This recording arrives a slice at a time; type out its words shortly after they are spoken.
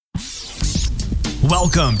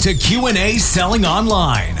Welcome to Q&A Selling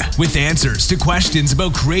Online, with answers to questions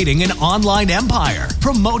about creating an online empire,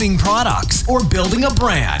 promoting products, or building a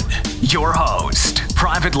brand. Your host,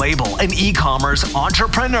 private label and e-commerce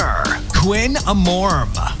entrepreneur, Quinn Amorm.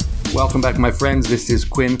 Welcome back, my friends. This is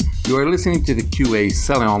Quinn. You are listening to the QA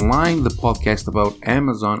Selling Online, the podcast about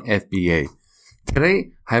Amazon FBA.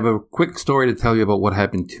 Today, I have a quick story to tell you about what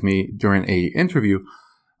happened to me during a interview.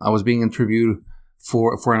 I was being interviewed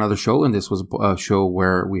for another show, and this was a show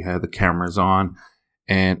where we had the cameras on,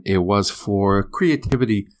 and it was for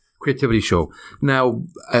creativity show. Now,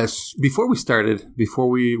 before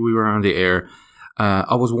we were on the air,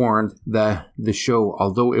 I was warned that the show,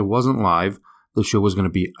 although it wasn't live, the show was going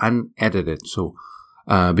to be unedited. So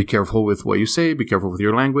be careful with what you say, be careful with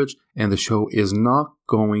your language, and the show is not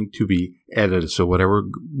going to be edited. So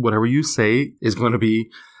whatever you say is going to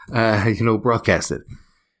be broadcasted.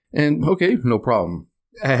 And okay, no problem.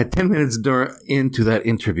 10 minutes into that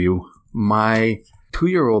interview, my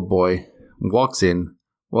 2-year-old boy walks in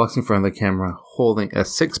front of the camera holding a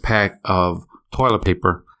 6-pack of toilet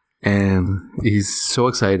paper, and he's so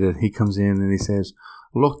excited. He comes in and he says,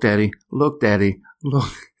 look, Daddy, look.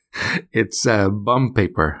 It's bum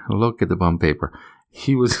paper. Look at the bum paper.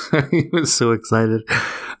 He was so excited.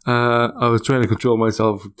 I was trying to control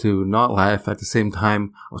myself to not laugh. At the same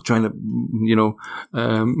time, I was trying to,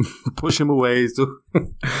 push him away. So,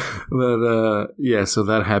 so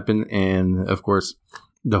that happened. And of course,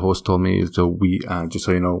 the host told me, so we, just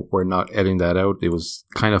so you know, we're not editing that out. It was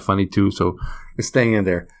kind of funny too. So it's staying in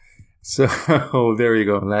there. So there you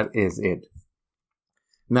go. That is it.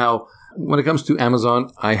 Now, when it comes to Amazon,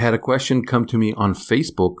 I had a question come to me on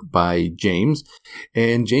Facebook by James,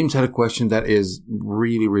 and James had a question that is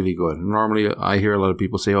really, really good. Normally, I hear a lot of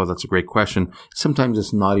people say, oh, that's a great question. Sometimes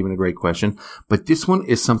it's not even a great question, but this one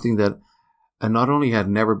is something that not only had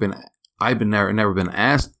never been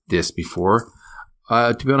asked this before.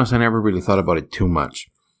 To be honest, I never really thought about it too much.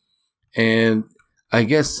 And I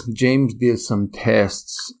guess James did some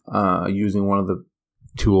tests using one of the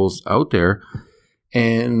tools out there.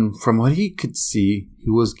 And from what he could see, he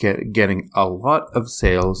was getting a lot of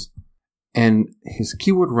sales, and his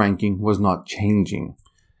keyword ranking was not changing.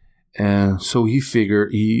 So he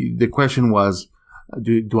figured, the question was,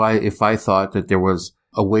 if I thought that there was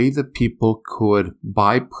a way that people could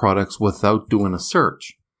buy products without doing a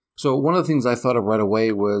search. So one of the things I thought of right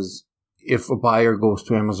away was, if a buyer goes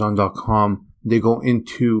to Amazon.com, they go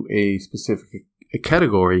into a specific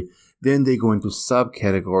category, then they go into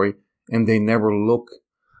subcategory, and they never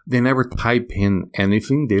type in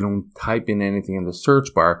anything. They don't type in anything in the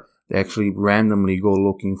search bar. They actually randomly go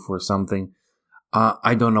looking for something.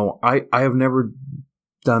 I don't know. I have never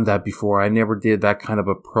done that before. I never did that kind of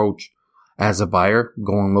approach as a buyer,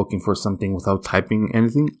 going looking for something without typing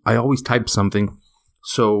anything. I always type something.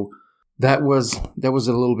 So that was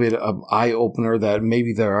a little bit of eye-opener that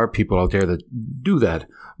maybe there are people out there that do that.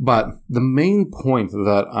 But the main point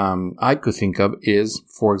that I could think of is,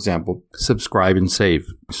 for example, subscribe and save.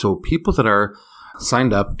 So people that are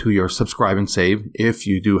signed up to your subscribe and save, if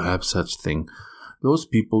you do have such thing, those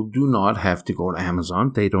people do not have to go to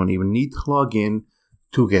Amazon. They don't even need to log in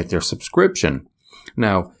to get their subscription.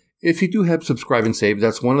 Now, if you do have subscribe and save,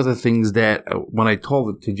 that's one of the things that when I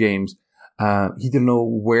told it to James, he didn't know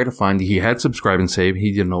where to find it. He had subscribe and save.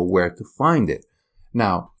 He didn't know where to find it.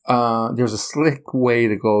 Now, there's a slick way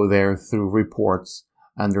to go there through reports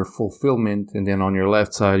under fulfillment. And then on your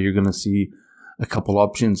left side, you're going to see a couple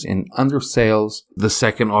options. And under sales, the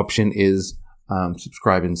second option is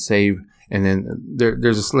subscribe and save. And then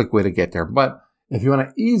there's a slick way to get there. But if you want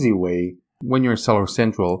an easy way, when you're in Seller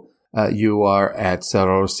Central, you are at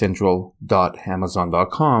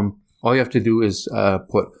sellercentral.amazon.com. All you have to do is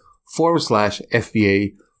put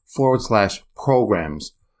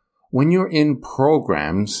 /FBA/programs. When you're in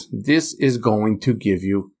programs, this is going to give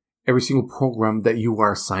you every single program that you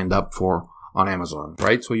are signed up for on Amazon,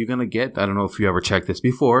 right? So you're going to get, I don't know if you ever checked this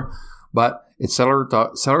before, but it's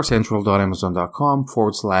sellercentral.amazon.com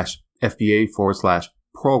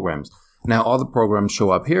 /FBA/programs. Now, all the programs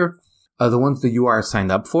show up here. The ones that you are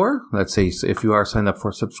signed up for, let's say if you are signed up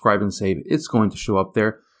for subscribe and save, it's going to show up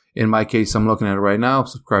there. In my case, I'm looking at it right now,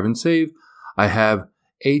 subscribe and save. I have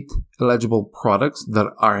 8 eligible products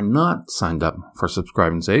that are not signed up for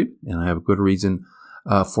subscribe and save. And I have a good reason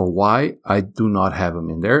for why I do not have them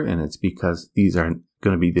in there. And it's because these are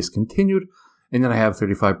going to be discontinued. And then I have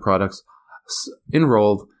 35 products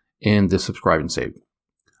enrolled in the subscribe and save.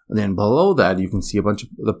 And then below that, you can see a bunch of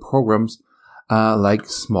the programs like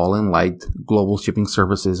Small and Light, Global Shipping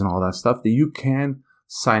Services, and all that stuff that you can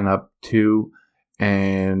sign up to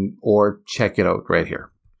or check it out right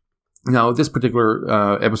here. Now, this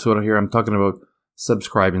particular episode here, I'm talking about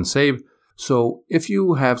subscribe and save. So if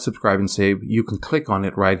you have subscribe and save, you can click on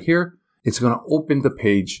it right here. It's going to open the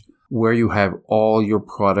page where you have all your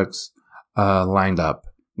products lined up.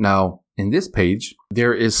 Now, in this page,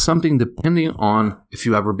 there is something depending on if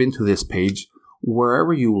you've ever been to this page,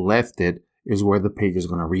 wherever you left it is where the page is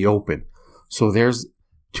going to reopen. So there's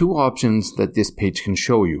two options that this page can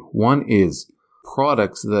show you. One is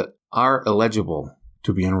products that are eligible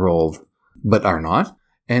to be enrolled but are not.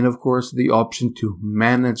 And of course, the option to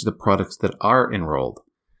manage the products that are enrolled.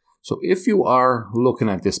 So if you are looking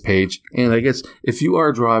at this page, and I guess if you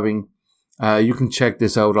are driving, you can check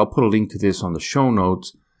this out. I'll put a link to this on the show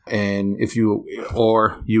notes. And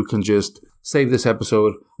or you can just save this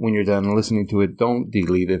episode when you're done listening to it. Don't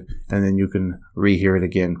delete it. And then you can rehear it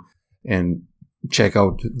again and check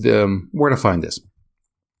out where to find this.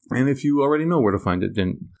 And if you already know where to find it,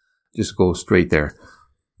 then just go straight there.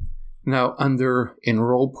 Now, under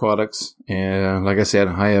enrolled products, and like I said,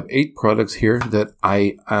 I have 8 products here that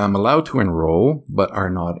I am allowed to enroll, but are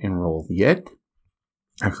not enrolled yet.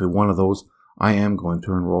 Actually, one of those I am going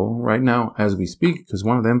to enroll right now as we speak, because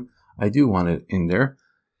one of them, I do want it in there.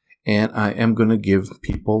 And I am going to give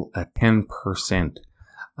people a 10%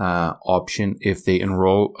 option if they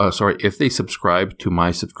if they subscribe to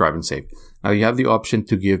my subscribe and save. Now, you have the option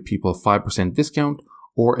to give people 5% discount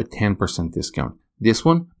or a 10% discount. This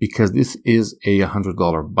one, because this is a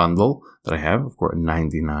 $100 bundle that I have, of course,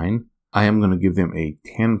 $99, I am going to give them a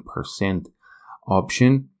 10%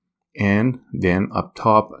 option. And then up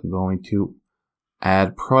top, I'm going to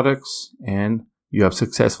add products, and you have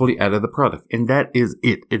successfully added the product. And that is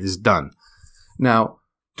it. It is done. Now,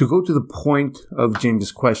 to go to the point of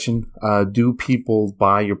James's question, do people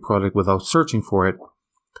buy your product without searching for it?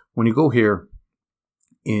 When you go here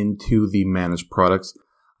into the managed products,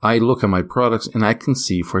 I look at my products and I can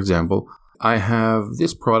see, for example, I have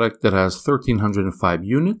this product that has 1,305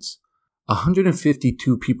 units.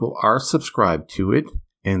 152 people are subscribed to it,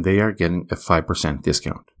 and they are getting a 5%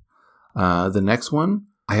 discount. The next one,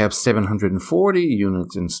 I have 740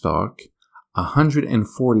 units in stock.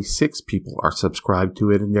 146 people are subscribed to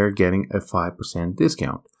it, and they're getting a 5%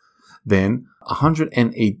 discount. Then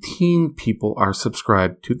 118 people are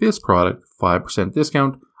subscribed to this product, 5%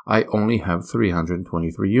 discount. I only have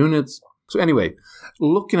 323 units. So anyway,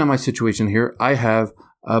 looking at my situation here, I have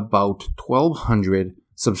about 1,200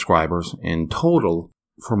 subscribers in total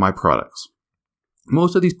for my products.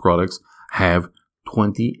 Most of these products have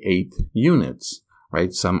 28 units,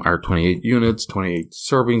 right? Some are 28 units, 28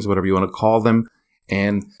 servings, whatever you want to call them.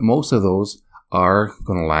 And most of those are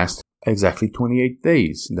going to last exactly 28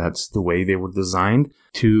 days. That's the way they were designed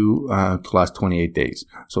to last 28 days.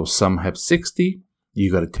 So some have 60. You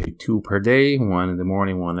got to take 2 per day, 1 in the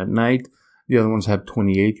morning, 1 at night. The other ones have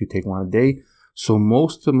 28. You take 1 a day. So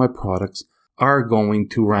most of my products are going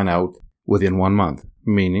to run out within 1 month,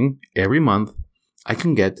 meaning every month I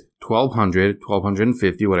can get 1,200,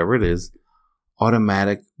 1,250, whatever it is,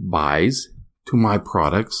 automatic buys to my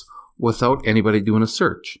products without anybody doing a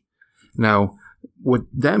search. Now, what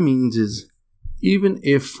that means is even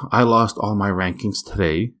if I lost all my rankings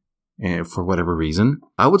today, for whatever reason,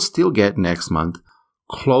 I would still get next month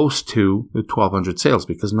close to the 1,200 sales,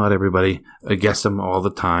 because not everybody gets them all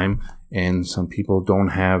the time, and some people don't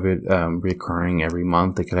have it recurring every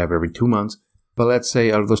month. They could have every 2 months. But let's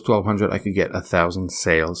say out of those 1,200, I could get 1,000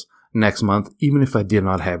 sales next month, even if I did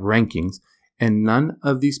not have rankings. And none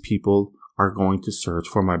of these people are going to search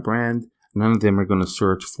for my brand. None of them are going to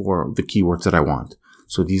search for the keywords that I want.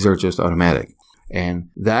 So these are just automatic. And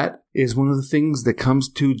that is one of the things that comes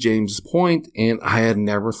to James's point, and I had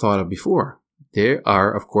never thought of before. There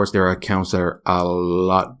are accounts that are a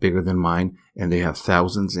lot bigger than mine, and they have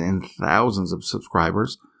thousands and thousands of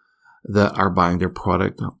subscribers that are buying their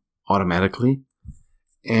product automatically.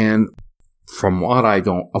 And from what I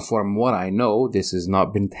know, this has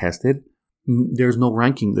not been tested. There's no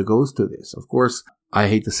ranking that goes to this. Of course, I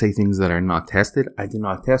hate to say things that are not tested. I did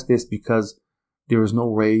not test this because there is no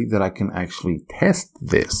way that I can actually test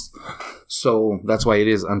this. So that's why it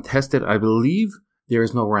is untested. I believe there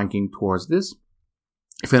is no ranking towards this.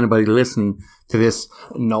 If anybody listening to this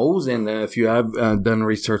knows, and if you have done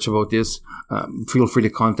research about this, feel free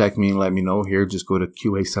to contact me and let me know here. Just go to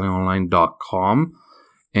QASellingOnline.com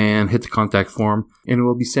and hit the contact form, and it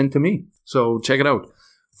will be sent to me. So check it out.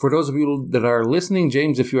 For those of you that are listening,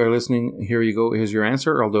 James, if you are listening, here you go. Here's your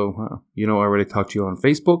answer. Although, I already talked to you on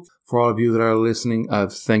Facebook. For all of you that are listening,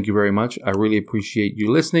 thank you very much. I really appreciate you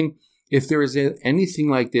listening. If there is anything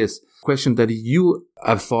like this, question that you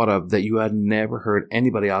have thought of that you had never heard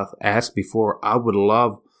anybody else ask before, I would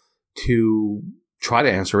love to try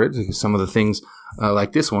to answer it, because some of the things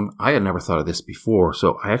like this one, I had never thought of this before.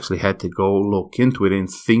 So I actually had to go look into it and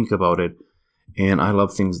think about it. And I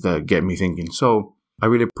love things that get me thinking. So I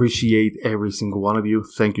really appreciate every single one of you.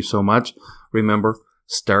 Thank you so much. Remember,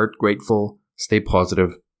 start grateful, stay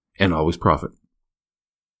positive, and always profit.